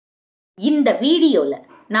இந்த வீடியோல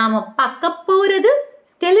நாம பார்க்க போறது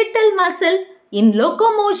skeletal muscle in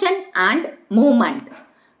locomotion and movement.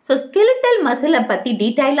 So skeletal muscle பத்தி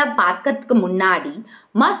டீடைலா பார்க்கிறதுக்கு முன்னாடி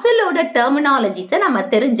மசிலோட டெர்மினாலஜிஸை நம்ம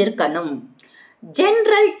தெரிஞ்சிருக்கணும்.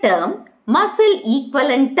 General term, muscle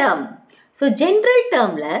equivalent term. So general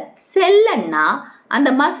termல செல்லுன்னா அந்த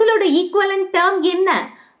மசிலோட ஈக்குவலன்ட் டேர்ம் என்ன?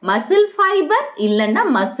 மசில் ஃபைபர் இல்லைன்னா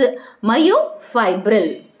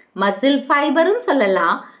மயோஃபைப்ரில். மசில் ஃபைபர்னு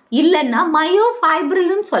சொல்லலாம், இல்லைன்னா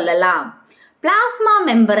மயோஃபைப்ரில்னு சொல்லலாம். Plasma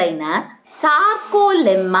மெம்பரைனை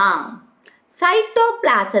sarcolemma,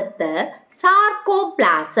 சைட்டோபிளாசத்தை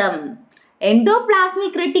சார்கோபிளாசம்,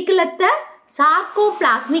 endoplasmic ரெட்டிகுலத்தை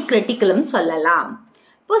sarcoplasmic reticulum சொல்லலாம்.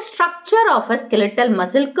 இப்போ ஸ்ட்ரக்சர் ஆஃப் அ ஸ்கெலிட்டல்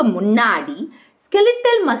மசிலுக்கு முன்னாடி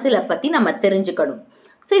ஸ்கெலிட்டல் மசிலை பற்றி நம்ம தெரிஞ்சுக்கணும்.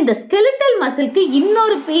 ஸோ இந்த ஸ்கெலிட்டல் மசிலுக்கு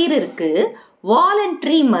இன்னொரு பேர் இருக்குது,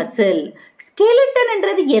 வாலண்டரி மசில்.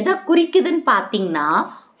 ஸ்கெலிட்டன்ன்றது எதை குறிக்குதுன்னு பார்த்தீங்கன்னா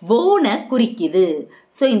போனை குறிக்குது.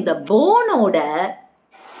 ஸோ இந்த போனோட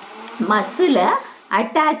மசிலை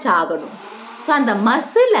அட்டாச் ஆகணும். ஸோ அந்த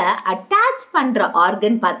மசிலை அட்டாச் பண்ணுற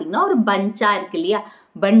ஆர்கன் பார்த்தீங்கன்னா ஒரு பஞ்சாக இருக்கு இல்லையா,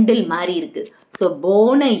 பண்டில் மாதிரி இருக்குது. ஸோ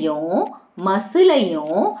போனையும்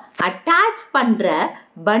மசிலையும் அட்டாச் பண்ணுற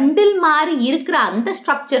பண்டில் மாதிரி இருக்கிற அந்த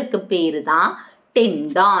ஸ்ட்ரக்சருக்கு பேர் தான்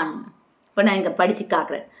டெண்டான். இப்போ நான் இங்கே படித்து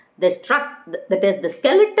காட்டுறேன். That is, the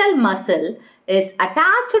skeletal muscle is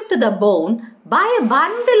attached to the bone by a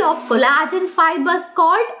bundle of collagen fibers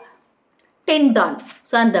called tendon.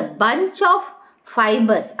 So அந்த bunch of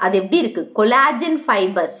fibers அது எப்படி இருக்கு? collagen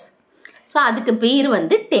fibers. So அதுக்கு பேர்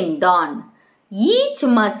வந்து tendon. Each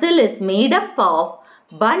muscle is made up of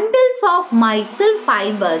bundles of muscle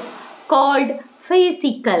fibers called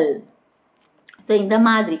fascicle. So இந்த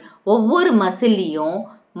மாதிரி ஒவ்வொரு மசில்லையும்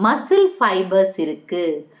மசில் ஃபைபர்ஸ்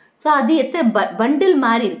இருக்குது. ஸோ அது பண்டில்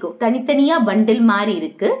மாதிரி இருக்கும், தனித்தனியாக பண்டில் மாதிரி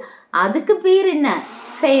இருக்குது. அதுக்கு பேர் என்ன?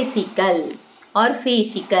 ஃபேசிக்கல் ஆர்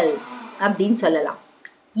ஃபேசிக்கல் அப்படின்னு சொல்லலாம்.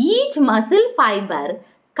 Each muscle fibre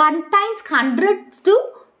contains 100 to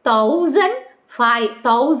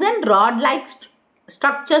 1000 rod-like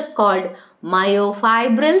structures called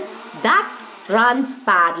myofibril that runs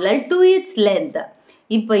parallel to its length.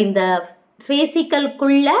 இப்போ இந்த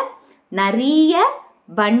ஃபேசிக்கல்குள்ள நிறைய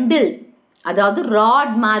பண்டில், அதாவது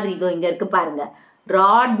ராட் மாதிரி, இதோ இங்கே இருக்குது பாருங்க,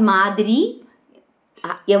 ராட் மாதிரி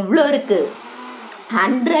எவ்வளோ இருக்குது?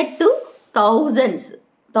 100 to 1000s.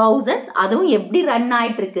 அதுவும் எப்படி ரன்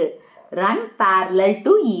ஆகிட்டுருக்கு? Run parallel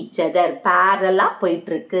to each other, பேரலாக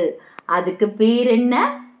போயிட்டுருக்கு. அதுக்கு பேர் என்ன?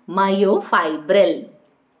 மயோஃபைப்ரில்.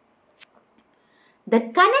 The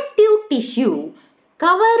connective tissue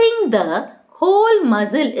covering the whole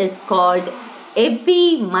muscle is called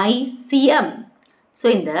epimysium. So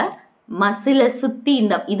இந்த மசிலை சுற்றி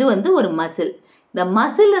இது வந்து ஒரு மசில். இந்த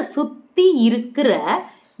மசிலை சுற்றி இருக்கிற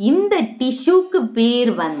இந்த டிஷ்யூக்கு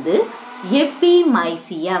பேர் வந்து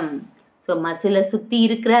எபிமைசியம். ஸோ மசிலை சுற்றி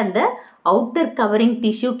இருக்கிற அந்த அவுட்டர் கவரிங்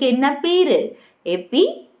டிஷ்யூக்கு என்ன பேர்?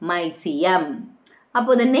 எபிமைசியம். அப்போ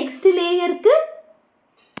இந்த நெக்ஸ்ட்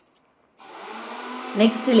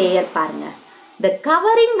லேயர் பாருங்க. The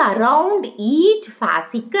covering around each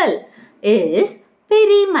fascicle is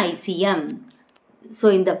perimysium. So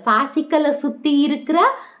இந்த fascicle சுற்றி இருக்கிற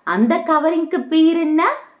அந்த கவரிங்க்கு பேர் என்ன?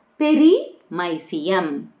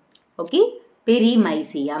 பெரிமைசியம். ஓகே,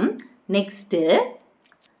 பெரிமைசியம். நெக்ஸ்ட்டு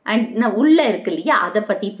அண்ட் உள்ளே இருக்கு இல்லையா, அதை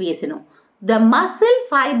பற்றி பேசணும். The muscle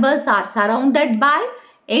fibers are surrounded by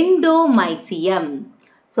endomysium.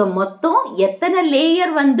 So மொத்தம் எத்தனை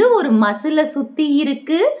லேயர் வந்து ஒரு மசிலை சுற்றி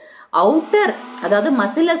இருக்குது? அவுட்டர், அதாவது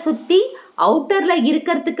மசிலை சுற்றி அவுட்டரில்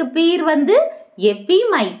இருக்கிறதுக்கு பேர் வந்து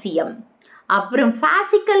எபிமைசியம். அப்புறம்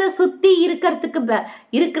ஃபேசிக்கலை சுற்றி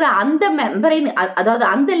இருக்கிற அந்த மெம்பரைன், அதாவது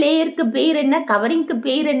அந்த லேயருக்கு பேர் என்ன? கவரிங்க்கு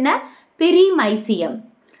பேர் என்ன? பெரிமைசியம்.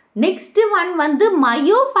 நெக்ஸ்ட் ஒன் வந்து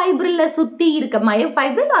மயோஃபைப்ரில் சுற்றி இருக்க,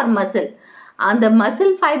 மயோஃபைப்ரில் ஆர் மசில், அந்த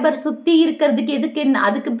மசில் ஃபைபர் சுற்றி இருக்கிறதுக்கு எதுக்கு என்ன?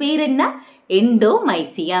 அதுக்கு பேர் என்ன?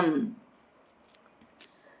 எண்டோமைசியம்.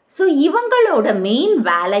 ஸோ இவங்களோட மெயின்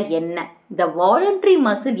வேலை என்ன? இந்த வாலண்டரி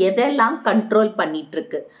மசில் எதெல்லாம் கண்ட்ரோல்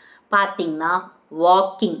பண்ணிகிட்ருக்கு பார்த்தீங்கன்னா,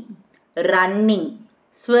 walking, running,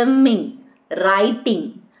 swimming, writing.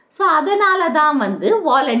 So அதனால தான் வந்து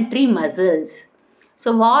வாலண்டரி மசில்ஸ். ஸோ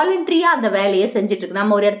வாலண்டரியாக அந்த வேலையை செஞ்சிட்ருக்கு.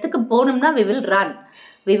 நம்ம ஒரு இடத்துக்கு போகணும்னா we will run,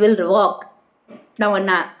 we will walk.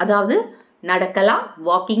 நம்ம அதாவது நடக்கலாம்,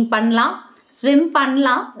 வாக்கிங் பண்ணலாம், ஸ்விம்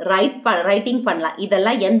பண்ணலாம், ரைட்டிங் பண்ணலாம்.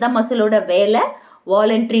 இதெல்லாம் எந்த மசிலோட வேலை?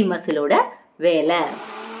 வாலண்டரி மசிலோட வேலை.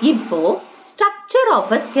 இப்போ structure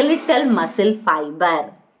of a skeletal muscle fibre.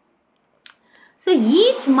 So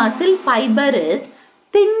each muscle fibre is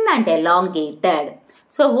thin and elongated.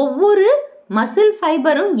 So ஒவ்வொரு மசில்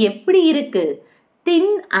ஃபைபரும் எப்படி இருக்குது?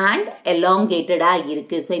 தின் அண்ட் எலாங்கேட்டடாக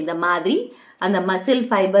இருக்குது. ஸோ இந்த மாதிரி அந்த மசில்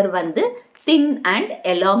ஃபைபர் வந்து தின் அண்ட்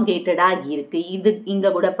எலாங்கேட்டடாக இருக்குது. இது இங்கே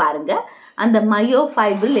கூட பாருங்கள், அந்த மயோ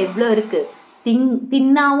ஃபைபர் எவ்வளோ இருக்குது,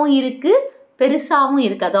 தின்னாகவும் இருக்குது, பெருசாகவும்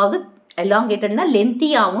இருக்குது. அதாவது எலாங்கேட்டட்னா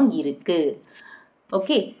லென்த்தியாகவும் இருக்குது.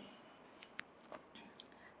 ஓகே,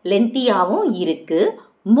 லென்த்தியாகவும் இருக்குது.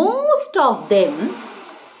 Most of them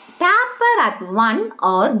taper at one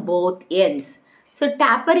are both ends. So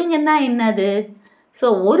டேப்பரிங்கன்னா என்னது? ஸோ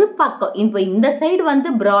ஒரு பக்கம் இப்போ இந்த சைடு வந்து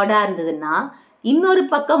ப்ராடாக இருந்ததுன்னா இன்னொரு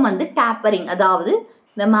பக்கம் வந்து டேப்பரிங், அதாவது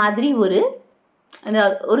இந்த மாதிரி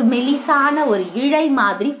ஒரு மெலிசான ஒரு இழை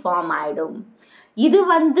மாதிரி ஃபார்ம் ஆகிடும். இது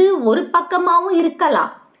வந்து ஒரு பக்கமாகவும்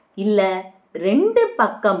இருக்கலாம், இல்லை ரெண்டு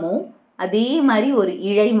பக்கமும் அதே மாதிரி ஒரு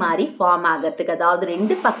இழை மாதிரி ஃபார்ம் ஆகிறதுக்கு, அதாவது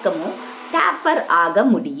ரெண்டு பக்கமும் டேப்பர் ஆக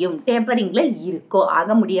முடியும். டேப்பரிங்கில் இருக்கும்,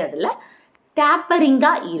 ஆக முடியாதுல்ல,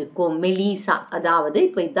 டேப்பரிங்காக இருக்கும் மெலிசா. அதாவது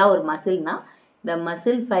இப்போ இதுதான் ஒரு மசில்னா இந்த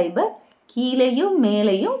மசில் ஃபைபர் கீழேயும்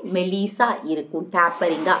மேலேயும் மெலிசா இருக்கும்,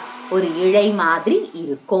 டேப்பரிங்காக ஒரு இழை மாதிரி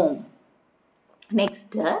இருக்கும்.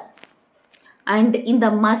 நெக்ஸ்ட்டு அண்ட் இந்த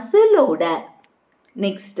மசிலோட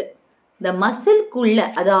நெக்ஸ்ட் இந்த மசில்குள்ள,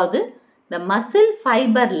 அதாவது இந்த மசில்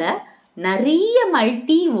ஃபைபரில் நிறைய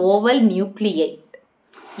மல்டி ஓவல் நியூக்ளியேட்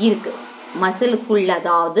இருக்குது மசிலுக்குள்ள.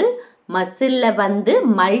 அதாவது மசிலில் வந்து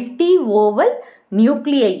மல்டி ஓவல்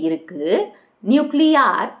நியூக்ளியை இருக்குது.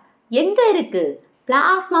 நியூக்ளியார் எங்கே இருக்குது?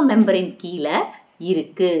 பிளாஸ்மா மெம்பரின் கீழே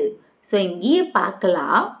இருக்குது. ஸோ இங்கேயே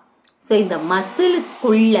பார்க்கலாம். ஸோ இந்த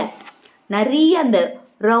மசிலுக்குள்ள நிறைய அந்த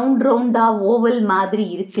ரவுண்டாக ஓவல் மாதிரி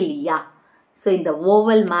இருக்கு இல்லையா? ஸோ இந்த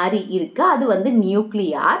ஓவல் மாதிரி இருக்கு, அது வந்து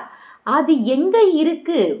நியூக்ளியார். அது எங்கே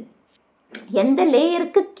இருக்குது, எந்த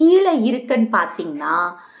லேயருக்கு கீழே இருக்குன்னு பார்த்தீங்கன்னா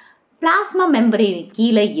பிளாஸ்மா மெம்பரேன்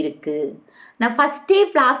கீழே இருக்குது. நான் ஃபஸ்ட்டே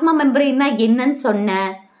பிளாஸ்மா மெம்பரேன்னா என்னன்னு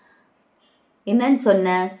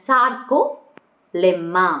சொன்னேன், சார்கோ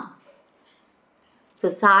லெம்மா. ஸோ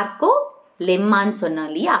சார்கோ லெம்மான்னு சொன்னோம்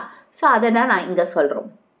இல்லையா? ஸோ அதை தான் நான் இங்கே சொல்கிறோம்.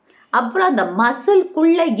 அப்புறம் அந்த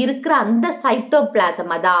மசில்குள்ளே இருக்கிற அந்த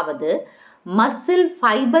சைட்டோபிளாசம், அதாவது மசில்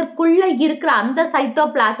ஃபைபர்க்குள்ளே இருக்கிற அந்த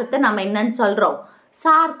சைட்டோபிளாசத்தை நம்ம என்னன்னு சொல்கிறோம்?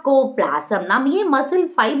 சார்கோபிளாசம். நம்ம ஏன் மசில்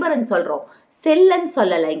ஃபைபர்ன்னு சொல்கிறோம், செல்லுன்னு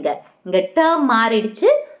சொல்லலை. இங்கே டேர்ம் மாறிடுச்சு.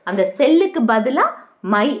 அந்த செல்லுக்கு பதிலாக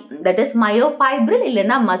தட் இஸ் மயோஃபைப்ரில்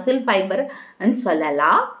இல்லைன்னா மசில் ஃபைபர்ன்னு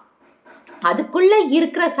சொல்லலாம். அதுக்குள்ளே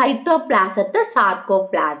இருக்கிற சைட்டோபிளாசத்தை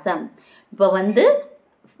சார்கோபிளாசம். இப்போ வந்து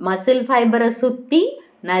மசில் ஃபைபரை சுற்றி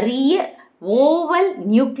நிறைய ஓவல்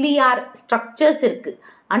நியூக்ளியார் ஸ்ட்ரக்சர்ஸ் இருக்குது.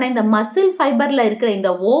 ஆனால் இந்த மசில் ஃபைபரில் இருக்கிற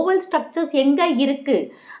இந்த ஓவல் ஸ்ட்ரக்சர்ஸ் எங்கே இருக்குது,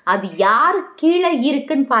 அது யார் கீழே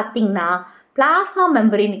இருக்குன்னு பார்த்தீங்கன்னா பிளாஸ்மா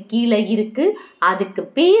மெம்பரின் கீழே இருக்குது. அதுக்கு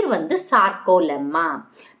பேர் வந்து சார்கோலெம்மா.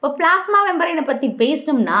 இப்போ பிளாஸ்மா மெம்பரினை பற்றி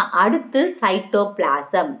பேசணும்னா அடுத்து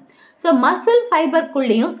சைட்டோபிளாசம். ஸோ மசில்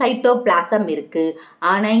ஃபைபர்க்குள்ளேயும் சைட்டோபிளாசம் இருக்குது.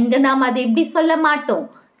 ஆனால் இங்கே நாம் அதை எப்படி சொல்ல மாட்டோம்,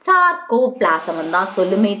 சார்கோபிளாசம் தான்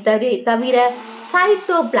சொல்லுமே தவிர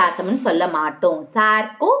சைட்டோபிளாசம்னு சொல்ல மாட்டோம்.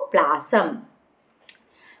 சார்கோபிளாசம்.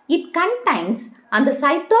 இட் கண்டைன்ஸ், அந்த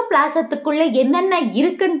சைட்டோபிளாசத்துக்குள்ளே என்னென்ன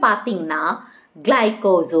இருக்குன்னு பார்த்தீங்கன்னா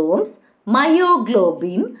கிளைகோசோம்ஸ்,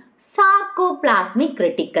 myoglobin, sarcoplasmic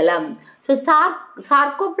reticulum. So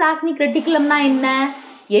sarcoplasmic ரெட்டிகுலம்னா என்ன?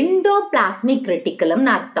 எண்டோபிளாஸ்மிக்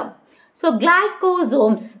ரெட்டிகுலம்னு அர்த்தம். ஸோ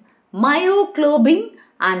கிளைகோசோம்ஸ், மயோக்ளோபின்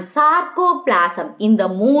அண்ட் சார்கோபிளாசம் இந்த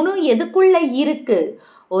மூணும் எதுக்குள்ளே இருக்குது?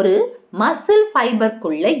 ஒரு மசில்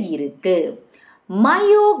ஃபைபர்க்குள்ளே இருக்குது.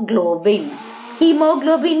 மயோக்ளோபின்,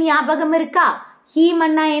 ஹீமோக்ளோபின் ஞாபகம் இருக்கா?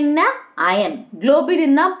 ஹீமன்னா என்ன? அயன்.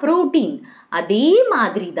 குளோபின்னா புரோட்டீன். அதே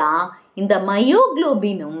மாதிரி தான் இந்த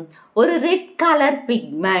மயோக்ளோபினும் ஒரு red colour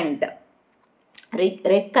pigment.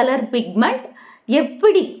 Red colour pigment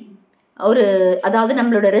எப்படி அதாவது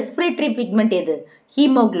நம்மளோட ரெஸ்பிரேட்டரி பிக்மெண்ட் எது?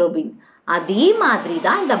 ஹீமோக்ளோபின். அதே மாதிரி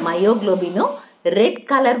தான் இந்த மயோக்ளோபினும் ரெட்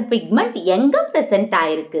கலர் பிக்மெண்ட் எங்கே ப்ரெசென்ட்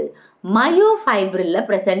ஆயிருக்கு? மயோ ஃபைபரில்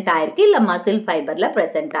ப்ரெசென்ட் ஆயிருக்கு, இல்லை மசில் ஃபைபரில்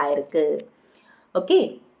ப்ரெசென்ட் ஆயிருக்கு. ஓகே.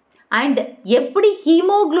 அண்ட் எப்படி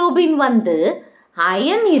ஹீமோக்ளோபின் வந்து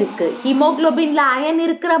அயன் இருக்குது, ஹீமோக்ளோபின்ல அயன்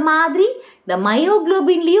இருக்கிற மாதிரி இந்த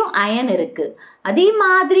மயோக்ளோபின்லேயும் அயன் இருக்குது. அதே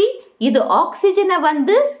மாதிரி இது ஆக்சிஜனை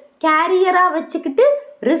வந்து கேரியராக வச்சுக்கிட்டு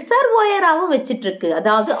ரிசர்வோயராகவும் வச்சிட்ருக்கு.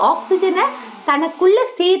 அதாவது ஆக்சிஜனை தனக்குள்ளே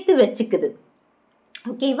சேர்த்து வச்சுக்குது.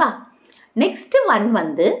 ஓகேவா? நெக்ஸ்ட் ஒன்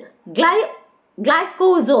வந்து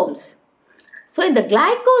கிளைகோசோம்ஸ். ஸோ இந்த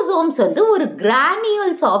கிளைகோசோம்ஸ் வந்து ஒரு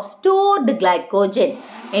கிரானியூல்ஸ் ஆஃப் ஸ்டோர்டு கிளைகோஜன்.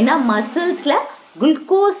 ஏன்னா மசில்ஸில்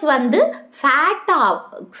குளுக்கோஸ் வந்து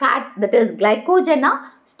ஃபேட் தட் இஸ் கிளைகோஜனாக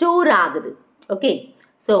ஸ்டோர் ஆகுது. ஓகே.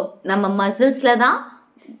 ஸோ நம்ம மசில்ஸில் தான்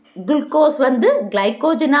குளுக்கோஸ் வந்து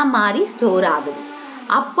கிளைகோஜனாக மாறி ஸ்டோர் ஆகுது.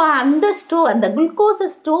 அப்போ அந்த குளுக்கோஸை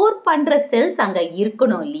ஸ்டோர் பண்ணுற செல்ஸ் அங்கே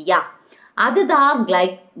இருக்கணும் இல்லையா? அதுதான்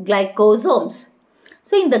glycosomes.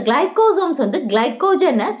 ஸோ இந்த glycosomes வந்து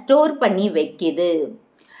glycogen ஸ்டோர் பண்ணி வைக்குது.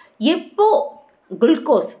 எப்போ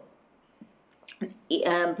glucose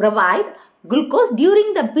provide glucose during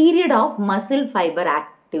the period of muscle fiber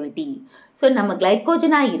activity. So நம்ம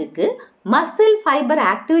கிளைக்கோஜனாக இருக்கு, மசில் ஃபைபர்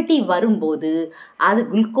ஆக்டிவிட்டி வரும்போது அது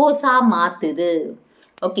குளுக்கோஸாக மாற்றுது.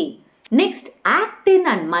 Okay, next actin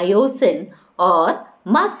and myosin R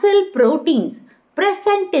muscle proteins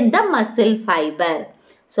present in the muscle fiber.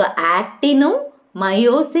 So ஆக்டினும்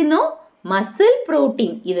மயோசினும் muscle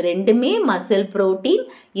protein, இது ரெண்டுமே muscle protein.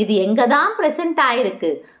 இது எங்கே தான் present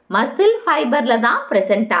ஆயிருக்கு? மசில் ஃபைபரில் தான்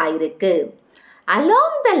ப்ரெசென்ட் ஆயிருக்கு.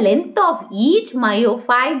 Along the length of each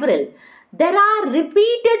myofibril, there are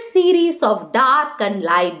repeated series of dark and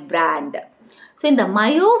light band. So இந்த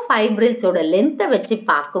மயோஃபைப்ரில்ஸோட லென்த்தை வச்சு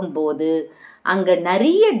பார்க்கும்போது அங்கே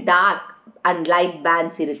நிறைய டார்க் அண்ட் லைட்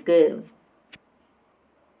பேண்ட்ஸ் இருக்கு.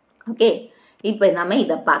 ஓகே, இப்போ நம்ம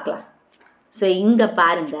இதை பார்க்கலாம். ஸோ இங்கே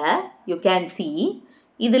பாருங்க, யூ கேன் சி,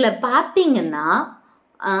 இதில் பார்த்தீங்கன்னா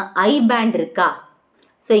ஐ பேண்ட் இருக்கா?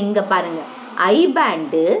 ஸோ இங்கே பாருங்க, ஐ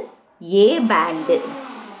pant, A pant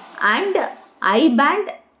and I pant.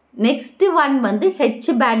 Next one வந்து ஹெச்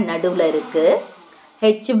பேண்ட் நடுவில் இருக்கு,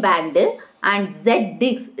 H pant and jet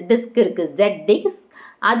disk இருக்கு, ஜெட் டிஸ்க்.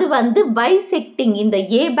 அது வந்து பைசெக்டிங், இந்த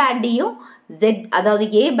ஏ பேண்டையும் ஜெட், அதாவது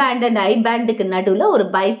ஏ பேண்ட் அண்ட் ஐ பேண்டுக்கு நடுவில் ஒரு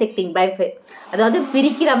பைசெக்டிங் அதாவது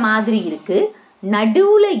பிரிக்கிற மாதிரி இருக்கு.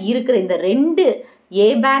 நடுவில் இருக்கிற இந்த ரெண்டு ஏ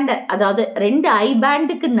பேண்ட், அதாவது ரெண்டு ஐ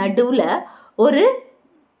பேண்டுக்கு நடுவில் ஒரு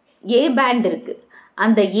ஏ பேண்ட் இருக்கு.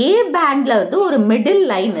 அந்த ஏ பேண்டில் வந்து ஒரு மிடில்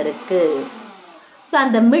லைன் இருக்கு. ஸோ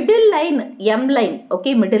அந்த middle line M line,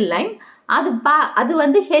 okay, middle line அது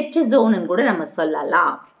வந்து ஹெச் ஜோன்னு கூட நம்ம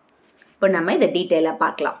சொல்லலாம். இப்போ நம்ம இதை டீட்டெயிலாக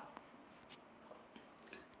பார்க்கலாம்.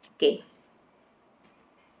 ஓகே,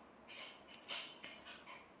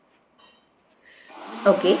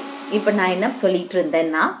 ஓகே, இப்போ நான் என்ன சொல்லிட்டு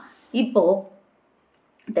இருந்தேன்னா, இப்போ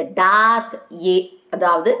இந்த டார்க் ஏ,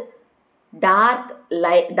 அதாவது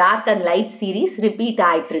dark and light series repeat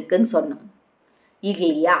ஆகிட்டு இருக்குன்னு சொன்னோம்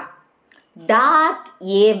இல்லையா? டார்க்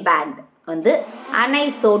ஏ பேண்ட் வந்து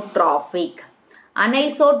அனைசோட்ராபிக்.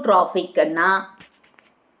 அனைசோட்ராபிக்னா,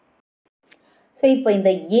 ஸோ இப்போ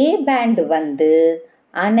இந்த ஏ பேண்ட் வந்து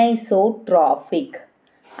அனைசோட்ராபிக்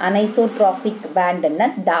பேண்டுன்னா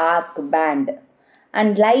dark pant.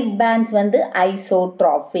 And light pants வந்து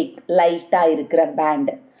ஐசோட்ராபிக், லைட்டாக இருக்கிற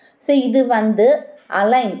பேண்டு. ஸோ இது வந்து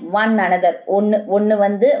அலைன் ஒன் அனதர், ஒன்று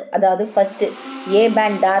வந்து, அதாவது ஃபஸ்ட்டு ஏ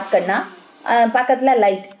பேண்ட் டார்க்குன்னா பக்கத்தில்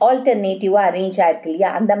லைட் ஆல்டர்னேட்டிவாக அரேஞ்ச் ஆயிருக்கு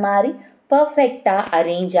இல்லையா? அந்த மாதிரி பர்ஃபெக்டாக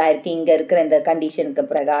அரேஞ்ச் ஆயிருக்கு இங்கே இருக்கிற இந்த கண்டிஷனுக்கு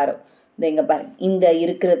பிரகாரம். இந்த இங்கே பாருங்க, இங்கே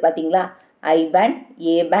இருக்கிற பார்த்தீங்களா, ஐ பேண்ட்,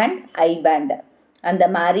 ஏ பேண்ட், ஐ பேண்டு, அந்த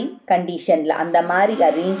மாதிரி கண்டிஷனில், அந்த மாதிரி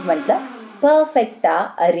அரேஞ்ச்மெண்ட்டில் பர்ஃபெக்டாக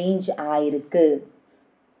அரேஞ்ச் ஆயிருக்கு.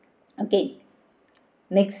 Okay,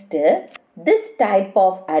 next, this type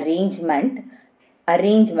of arrangement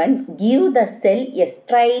give the cell a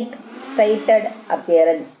straighted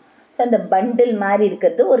appearance. So அந்த பண்டில் மாதிரி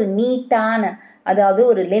இருக்கிறது ஒரு நீட்டான, அதாவது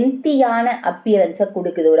ஒரு லென்த்தியான அப்பியரன்ஸை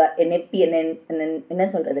கொடுக்குது. ஒரு என்ன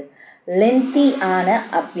சொல்கிறது, லென்த்தியான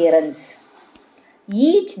appearance.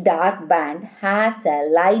 Each dark band has a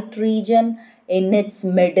light region in its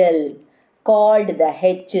middle called the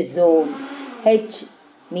H zone. H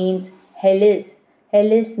means helix.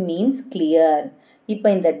 Helix means clear. இப்போ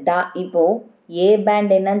இந்த இப்போ ஏ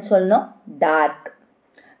பேண்ட் என்னன்னு சொல்லணும், டார்க்.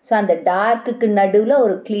 ஸோ அந்த டார்க்குக்கு நடுவில்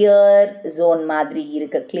ஒரு கிளியர் ஜோன் மாதிரி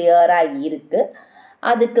இருக்கு, கிளியராக இருக்கு.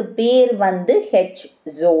 அதுக்கு பேர் வந்து ஹெச்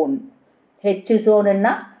ஜோன். ஹெச்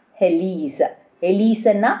ஜோனுன்னா ஹெலீஸ்,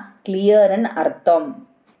 ஹெலீஸ்ன்னா கிளியர்னு அர்த்தம்.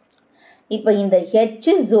 இப்போ இந்த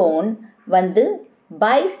ஹெச் ஜோன் வந்து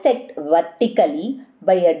bisect vertically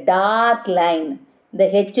by a dark line. இந்த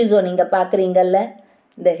ஹெச் ஜோன் இங்கே பார்க்குறீங்கல்ல,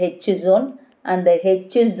 இந்த ஹெச் ஜோன், அந்த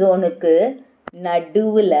ஹெச் ஜோனுக்கு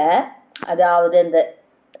நடுவில், அதாவது இந்த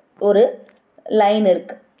ஒரு லைன்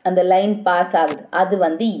இருக்கு, அந்த லைன் பாஸ் ஆகுது, அது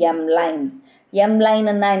வந்து எம் லைன். எம்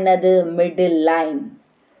லைன்னா என்னது, middle line.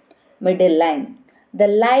 Middle line. The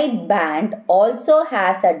light band also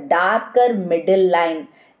has a darker middle line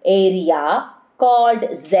area called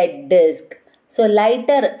Z disc. So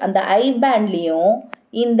lighter அந்த ஐ பேண்ட்லேயும்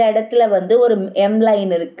இந்த இடத்துல வந்து ஒரு எம்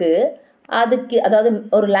லைன் இருக்குது, அதுக்கு அதாவது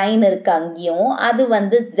ஒரு லைன் இருக்குது அங்கேயும், அது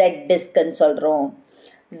வந்து ஜெட் டிஸ்க்குன்னு சொல்கிறோம்.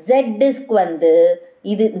 ஜெட் டிஸ்க் வந்து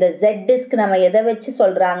இது, இந்த ஜெட் டிஸ்க் நம்ம எதை வச்சு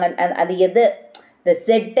சொல்கிறாங்க, அது எது, இந்த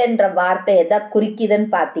ஜெட்ன்ற வார்த்தை எதை குறிக்குதுன்னு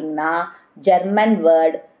பார்த்தீங்கன்னா, German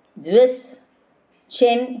word ஜ்விஸ்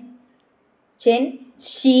Chen,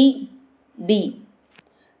 she, B.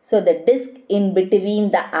 So the disc in between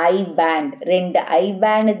the I band, ரெண்டு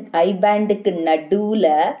ஐ பேண்டுக்கு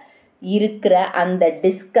நடுவில் இருக்கிற அந்த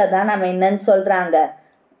டிஸ்கை தான் நம்ம என்னன்னு சொல்கிறாங்க,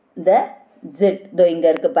 இந்த ஜெட். இதோ இங்கே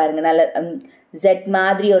இருக்குது பாருங்கள், நல்ல ஜெட்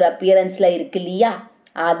மாதிரி ஒரு அப்பியரன்ஸில் இருக்கு இல்லையா,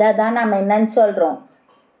 அதை தான் நம்ம என்னன்னு சொல்கிறோம்,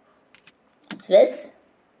 ஸ்விஸ்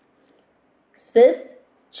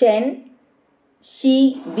சென் ஷி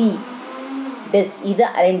டிஸ்க். இது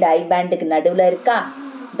 2 ஐ பேண்டுக்கு நடுவில் இருக்கா.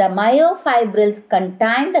 The myofibrils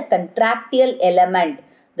contain the contractile element,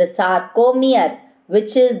 the sarcomere,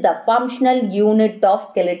 which is the functional unit of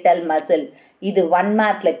skeletal muscle. இது 1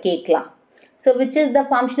 மார்க்ல கேட்கலாம். So which is the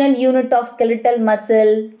functional unit of skeletal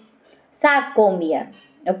muscle? Sarcomere.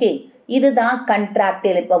 Okay, இதுதான்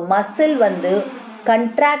contractile. இப்போ muscle வந்து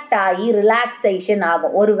contract ஆகி relaxation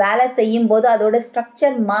ஆகும். ஒரு வேலை செய்யும் போது அதோட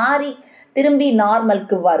ஸ்ட்ரக்சர் மாறி திரும்பி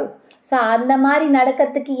நார்மலுக்கு வரும். ஸோ அந்த மாதிரி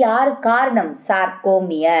நடக்கிறதுக்கு யார் காரணம்?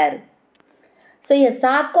 சார்கோமியர். So a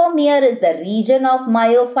sarcomere is the region of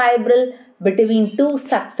myofibril between 2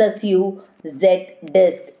 successive Z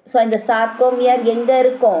disc. So இந்த சார்கோமியர் எங்கே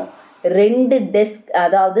இருக்கும்? 2 டிஸ்க்,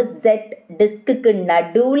 அதாவது Z டிஸ்க்கு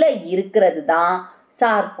நடுவில் இருக்கிறது தான்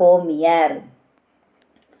சார்கோமியர்.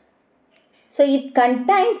 So it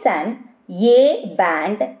contains an A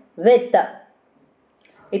band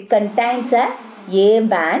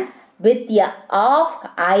with a half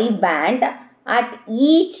I band at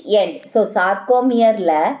each end. So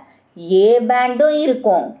sarcomerல A bandம்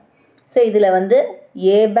இருக்கும். So இதில் வந்து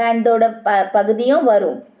A bandோட பகுதியும்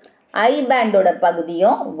வரும், I bandோட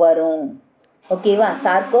பகுதியும் வரும். ஓகேவா?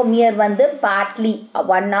 சார்கோமியர் வந்து பார்ட்லி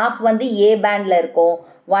 1 half வந்து A bandல இருக்கும்,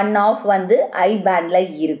 1 half வந்து I bandல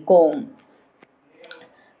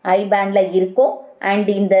இருக்கும். அண்ட்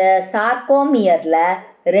இந்த சார்கோமியரில்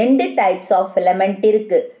 2 டைப்ஸ் ஆஃப் ஃபிலமெண்ட்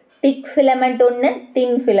இருக்குது. திக் ஃபிலமெண்ட் ஒன்று,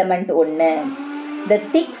 தின் ஃபிலமெண்ட் ஒன்று. இந்த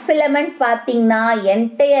திக் ஃபிலமெண்ட் பார்த்திங்கன்னா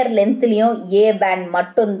என்டையர் லென்த்லேயும் ஏ பேண்ட்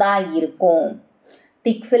மட்டும்தான் இருக்கும்.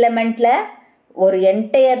 திக் ஃபிலமெண்ட்டில் ஒரு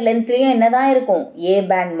என்டையர் லென்த்லேயும் என்ன தான் இருக்கும்? ஏ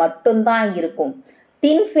பேண்ட் மட்டும்தான் இருக்கும்.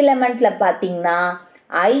 தின் ஃபிலமெண்ட்டில் பார்த்திங்கன்னா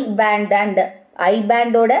ஐ பேண்ட் அண்ட் ஐ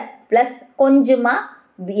பேண்டோட ப்ளஸ் கொஞ்சமாக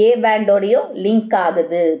ஏ பேண்டோடையும் லிங்க்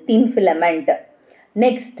ஆகுது தின் filament.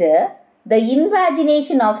 Next the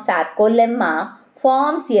இன்வாஜினேஷன் of sarcolemma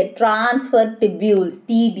forms a transfer டிபியூல்ஸ்,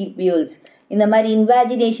 D டிபியூல்ஸ். இந்த மாதிரி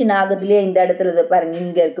இன்வாஜினேஷன் ஆகுதுலையே இந்த இடத்துல பாருங்கள்,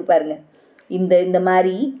 இங்கே இருக்குது பாருங்கள், இந்த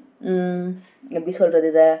மாதிரி எப்படி சொல்கிறது,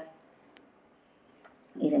 இதை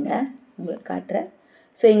இருங்க உங்களுக்கு காட்டுறேன்.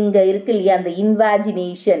 ஸோ இங்கே இருக்கு இல்லையா அந்த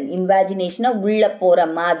இன்வாஜினேஷனாக உள்ளே போகிற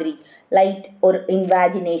மாதிரி லைட் ஒரு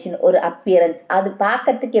இன்வாஜினேஷன், ஒரு அப்பியரன்ஸ். அது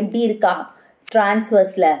பார்க்கறதுக்கு எப்படி இருக்கா?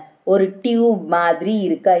 ட்ரான்ஸ்வர்ஸில் ஒரு டியூப் மாதிரி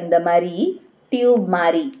இருக்கா, இந்த மாதிரி டியூப்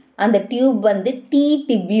மாதிரி. அந்த டியூப் வந்து டி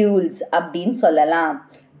டிபியூல்ஸ் அப்படின்னு சொல்லலாம்.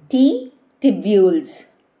 டி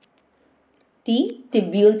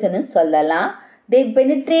டிபியூல்ஸ்னு சொல்லலாம். They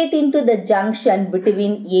penetrate into the junction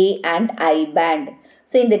between A and I band.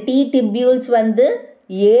 So இந்த டி டிபியூல்ஸ் வந்து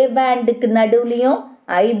ஏ பேண்டுக்கு நடுவுலையும்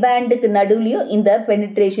ஐ பேண்டுக்கு நடுவுலையும் இந்த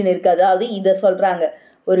பெனிட்ரேஷன் இருக்குது. அதாவது இதை சொல்கிறாங்க,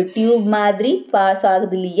 ஒரு டியூப் மாதிரி பாஸ்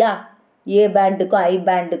ஆகுது இல்லையா ஏ பேண்டுக்கும் ஐ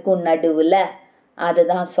பேண்டுக்கும் நடுவில், அதை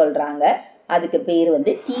தான் சொல்கிறாங்க. அதுக்கு பேர்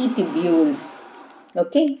வந்து D டிபியூல்ஸ்.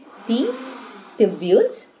 Okay, D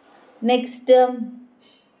டிபியூல்ஸ். Next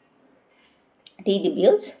D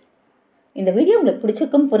டிபியூல்ஸ். இந்த வீடியோ உங்களுக்கு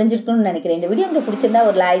பிடிச்சிருக்கும், புரிஞ்சிருக்கும்னு நினைக்கிறேன். இந்த வீடியோ உங்களுக்கு பிடிச்சிருந்தா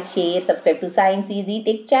ஒரு like, share, subscribe to science easy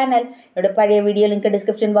tech channel. என்னோட பழைய வீடியோ லிங்க்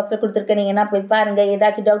டிஸ்கிரிப்ஷன் பாக்ஸில் கொடுத்துருக்கேன், நீங்கன்னா போய் பாருங்கள்.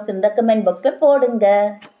 ஏதாச்சும் டவுட்ஸ் இருந்தால் கமெண்ட் பாக்ஸில் போடுங்க.